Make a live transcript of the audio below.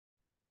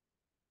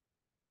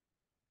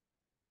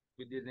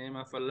with the name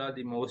of Allah,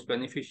 the most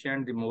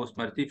beneficent, the most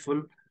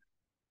merciful.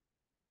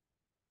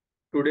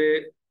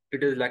 Today,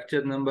 it is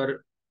lecture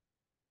number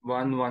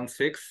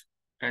 116,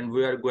 and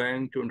we are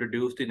going to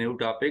introduce the new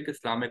topic,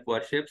 Islamic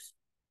Worships,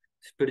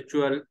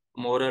 Spiritual,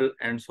 Moral,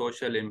 and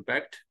Social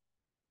Impact.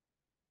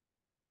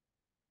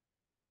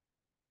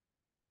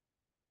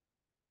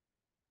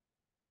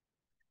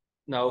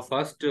 Now,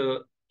 first,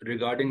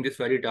 regarding this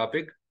very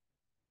topic,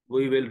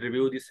 we will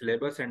review the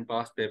syllabus and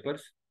past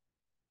papers.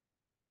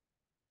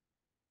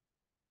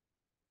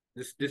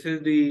 This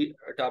is the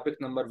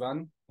topic number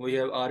 1. We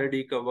have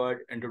already covered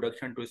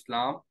Introduction to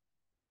Islam,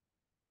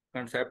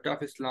 concept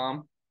of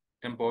Islam,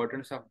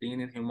 importance of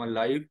Deen in human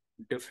life,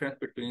 difference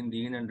between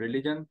Deen and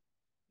religion,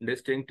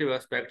 distinctive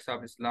aspects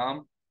of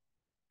Islam,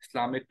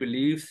 Islamic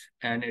beliefs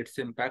and its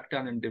impact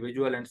on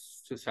individual and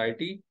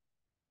society,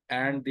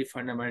 and the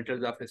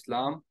fundamentals of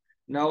Islam.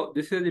 Now,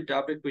 this is the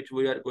topic which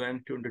we are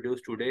going to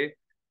introduce today,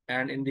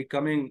 and in the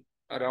coming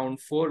around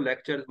 4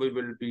 lectures, we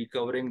will be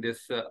covering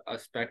this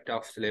aspect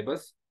of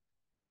syllabus.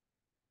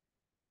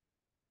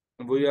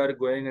 We are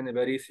going in a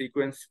very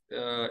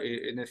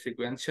in a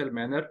sequential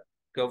manner,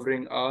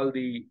 covering all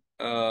the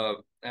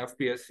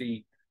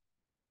FPSC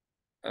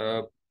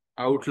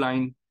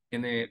outline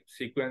in a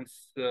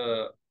sequence,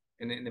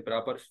 in a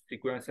proper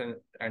sequence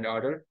and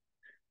order.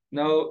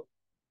 Now,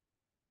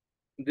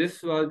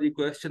 this was the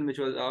question which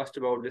was asked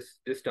about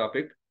this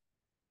topic.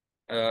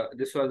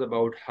 This was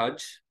about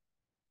Hajj.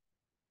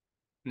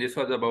 This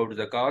was about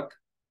Zakat.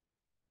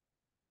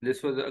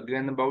 This was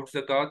again about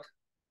Zakat.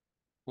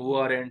 Who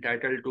are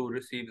entitled to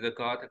receive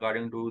Zakat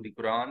according to the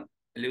Quran,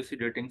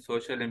 elucidating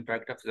social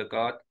impact of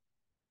Zakat,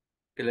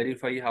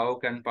 clarify how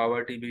can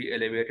poverty be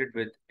elevated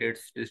with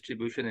its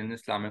distribution in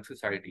Islamic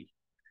society.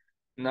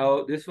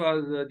 Now, this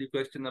was the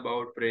question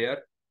about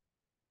prayer,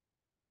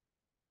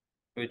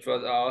 which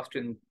was asked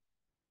in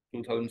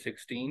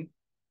 2016.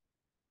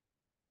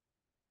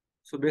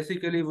 So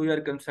basically, we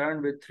are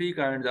concerned with 3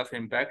 kinds of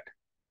impact.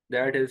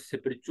 That is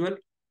spiritual,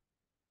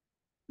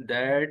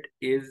 that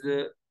is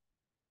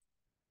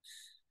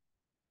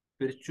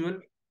spiritual,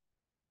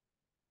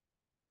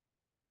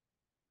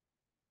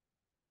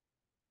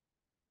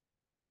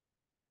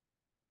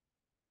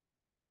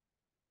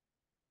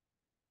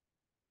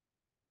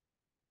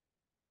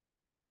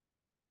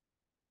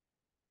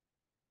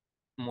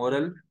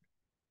 moral,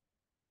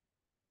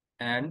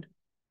 and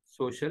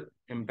social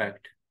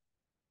impact.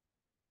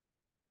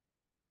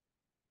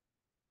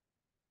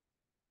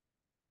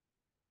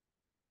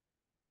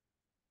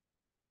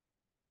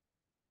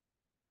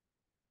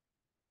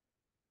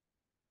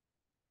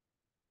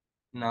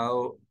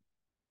 Now,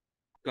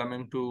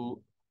 coming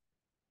to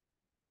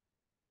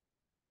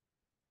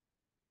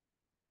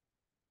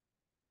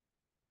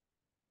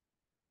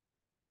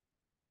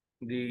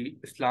the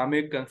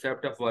Islamic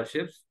concept of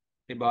worships,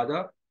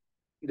 ibadah,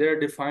 there are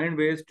defined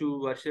ways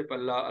to worship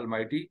Allah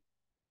Almighty,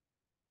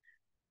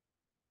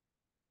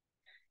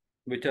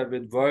 which are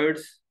with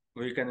words.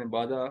 We can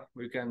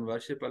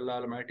worship Allah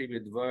Almighty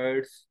with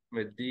words,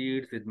 with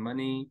deeds, with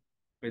money,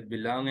 with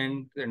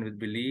belonging, and with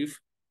belief.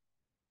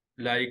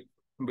 Like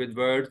with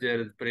words,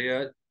 there is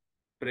prayer.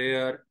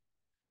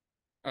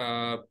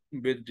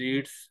 With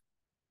deeds,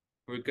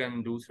 we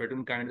can do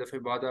certain kinds of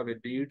ibadah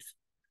with deeds,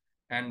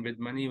 and with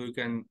money, we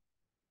can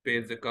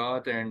pay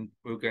zakat, and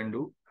we can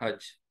do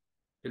Hajj,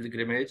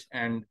 pilgrimage,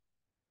 and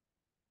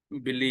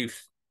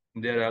beliefs.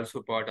 They are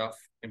also part of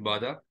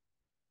ibadah.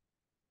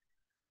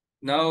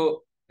 Now,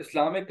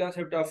 Islamic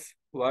concept of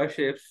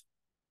worships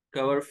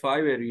cover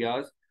 5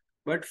 areas,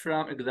 but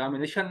from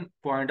examination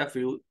point of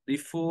view, the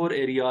 4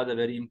 areas are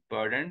very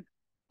important.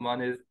 One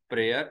is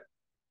prayer,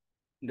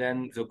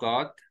 then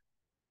zakat,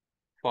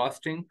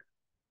 fasting,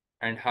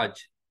 and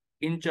Hajj.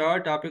 In 4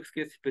 topics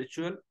के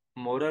spiritual,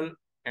 moral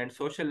and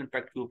social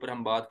impact के ऊपर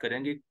हम बात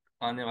करेंगे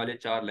आने वाले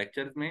 4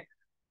 lectures में.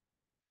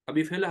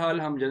 अभी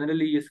फिलहाल हम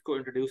जनरली इसको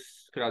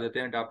इंट्रोड्यूस करा देते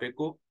हैं टॉपिक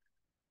को,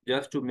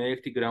 just to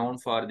make the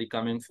ground for the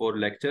coming 4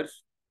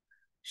 lectures.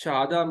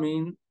 Shahada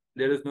mean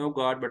there is no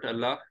God but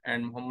Allah,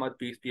 and Muhammad,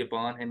 peace be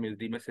upon him, is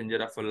the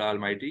messenger of Allah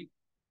Almighty.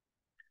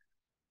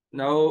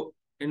 Now,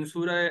 in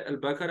Surah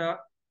Al-Baqarah,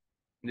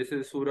 this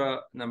is Surah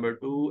number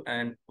 2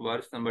 and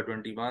verse number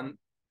 21,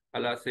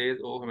 Allah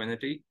says, O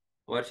humanity,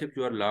 worship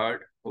your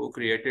Lord who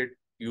created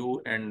you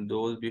and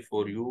those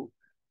before you,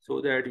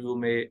 so that you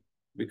may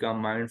become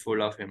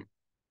mindful of him.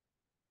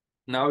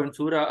 Now, in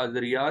Surah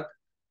Az-Zariyat,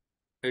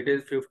 it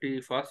is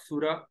 51st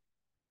Surah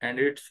and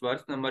it's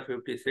verse number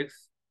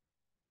 56.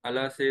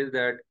 Allah says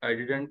that I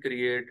didn't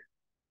create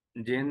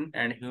jinn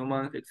and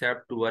humans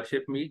except to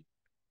worship me.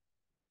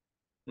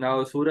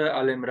 Now, Surah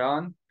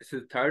Al-Imran, this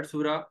is 3rd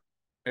Surah.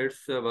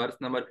 It's verse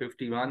number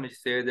 51, which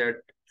says that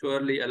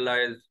surely Allah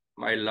is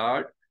my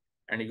Lord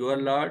and your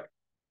Lord.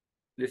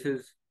 This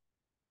is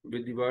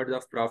with the words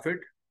of Prophet.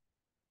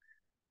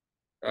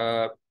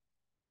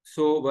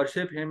 So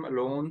worship him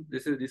alone.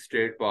 This is the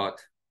straight path.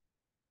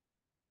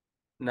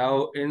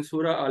 Now, in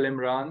Surah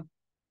Al-Imran,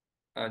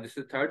 this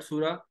is 3rd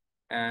Surah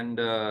and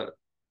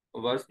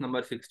verse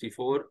number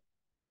 64,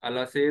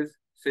 Allah says,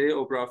 Say,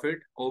 O Prophet,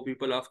 O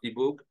people of the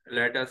book,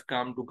 let us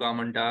come to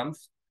common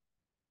terms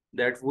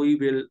that we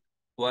will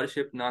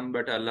worship none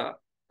but Allah,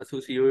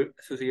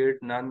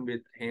 associate none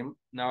with Him,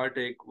 nor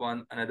take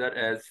one another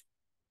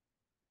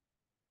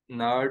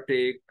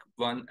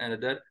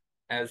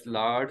as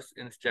lords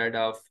instead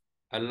of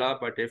Allah.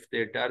 But if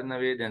they turn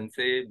away, then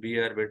say,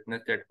 bear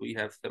witness that we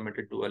have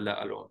submitted to Allah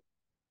alone.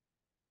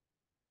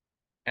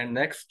 And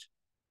next,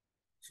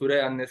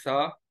 Surah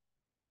An-Nisa.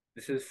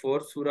 This is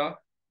 4th Surah,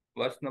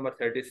 verse number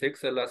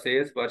 36. Allah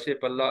says,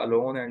 worship Allah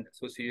alone and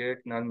associate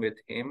none with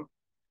Him,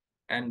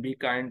 and be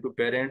kind to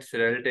parents,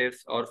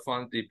 relatives,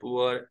 orphans, the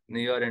poor,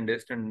 near and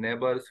distant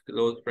neighbors,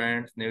 close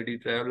friends, needy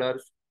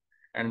travelers,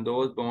 and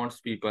those bonds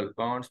people.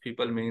 Bonds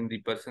people mean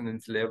the person in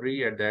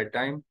slavery at that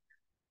time,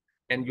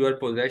 and your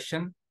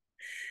possession.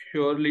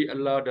 Surely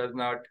Allah does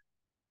not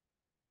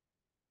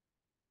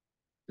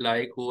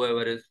like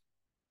whoever is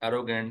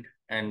arrogant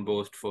and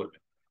boastful.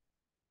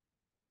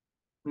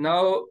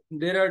 Now,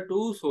 there are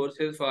two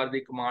sources for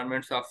the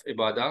commandments of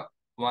ibadah.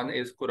 One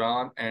is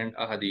Quran and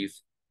a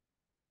hadith.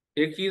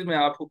 एक चीज़ मैं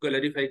आपको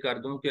clarify कर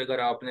दूं कि अगर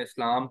आपने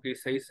इस्लाम की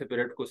सही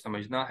स्पिरिट को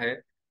समझना है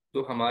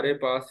तो हमारे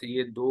पास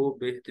ये दो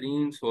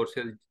बेहतरीन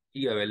सोर्सेज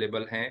ही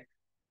अवेलेबल हैं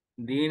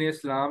दीन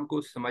इस्लाम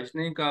को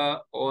समझने का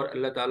और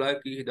अल्लाह ताला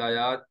की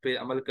हिदायत पे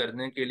अमल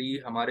करने के लिए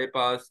हमारे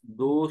पास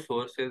दो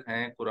सोर्सेज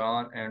हैं,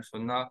 कुरान एंड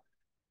सुन्ना।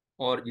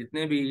 और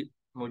जितने भी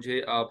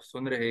मुझे आप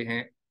सुन रहे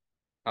हैं,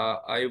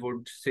 आई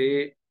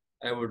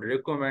वुड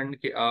रिकमेंड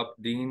कि आप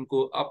दीन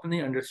को अपनी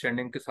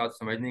अंडरस्टैंडिंग के साथ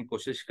समझने की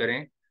कोशिश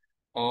करें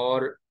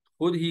और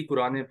खुद ही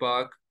कुरान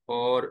पाक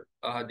और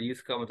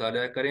अहदीस का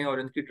मुताला करें और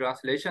इनकी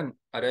ट्रांसलेशन,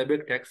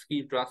 अरेबिक टेक्स्ट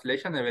की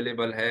ट्रांसलेशन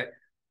अवेलेबल है,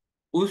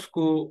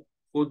 उसको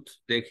खुद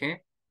देखें।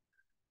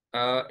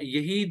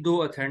 यही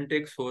दो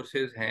ऑथेंटिक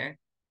सोर्सेज हैं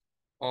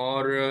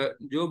और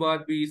जो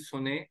बात भी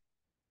सुने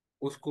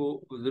उसको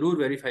ज़रूर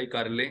वेरीफाई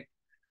कर लें।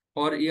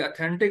 और ये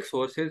ऑथेंटिक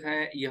सोर्सेज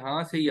हैं,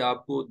 यहाँ से ही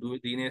आपको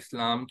दीन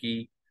इस्लाम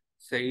की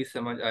सही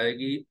समझ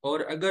आएगी।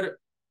 और अगर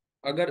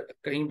अगर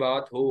कहीं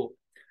बात हो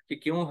कि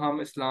क्यों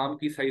हम इस्लाम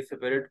की सही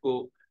स्पिरिट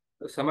को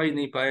समझ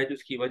नहीं पाए,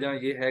 जिसकी वजह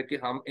यह है कि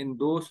हम इन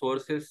दो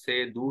सोर्सेज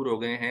से दूर हो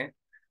गए हैं।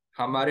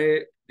 हमारे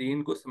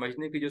दीन को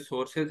समझने के जो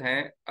सोर्सेज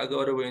हैं,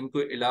 अगर वो इनको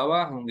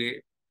अलावा होंगे,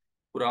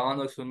 कुरान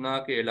और सुन्ना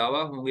के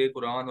अलावा होंगे,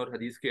 कुरान और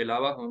हदीस के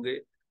अलावा होंगे,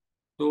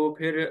 तो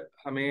फिर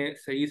हमें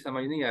सही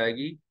समझ नहीं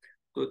आएगी।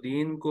 तो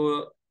दीन को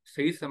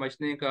सही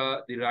समझने का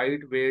the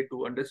right way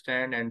to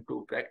understand and to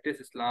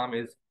practice Islam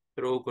is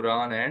through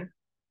Quran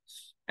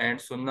and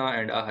सुन्ना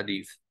एंड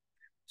अहदीस।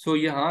 सो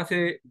यहाँ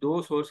से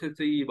दो सोर्सेज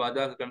से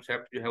इबादत का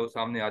कंसेप्ट जो है वो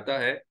सामने आता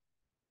है।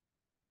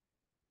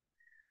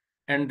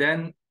 And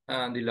then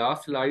the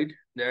last slide,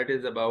 that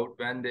is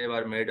about when they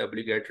were made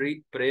obligatory.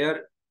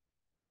 Prayer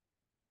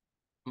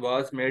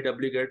was made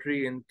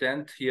obligatory in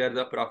 10th year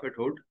of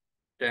prophethood,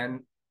 10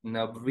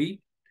 Nabwi.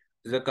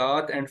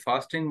 Zakat and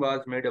fasting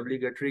was made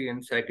obligatory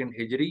in 2nd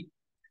Hijri,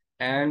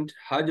 and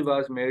Hajj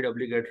was made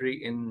obligatory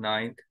in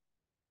 9th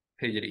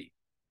Hijri.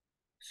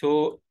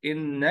 So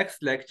in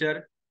next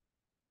lecture,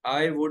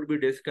 I would be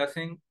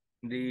discussing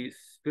the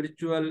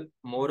spiritual,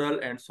 moral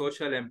and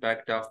social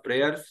impact of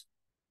prayers,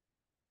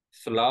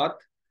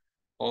 salat,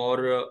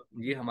 और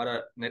ये हमारा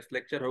next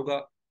lecture होगा।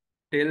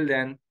 Till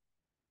then,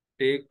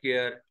 take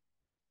care,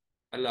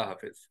 अल्लाह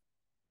हाफिज।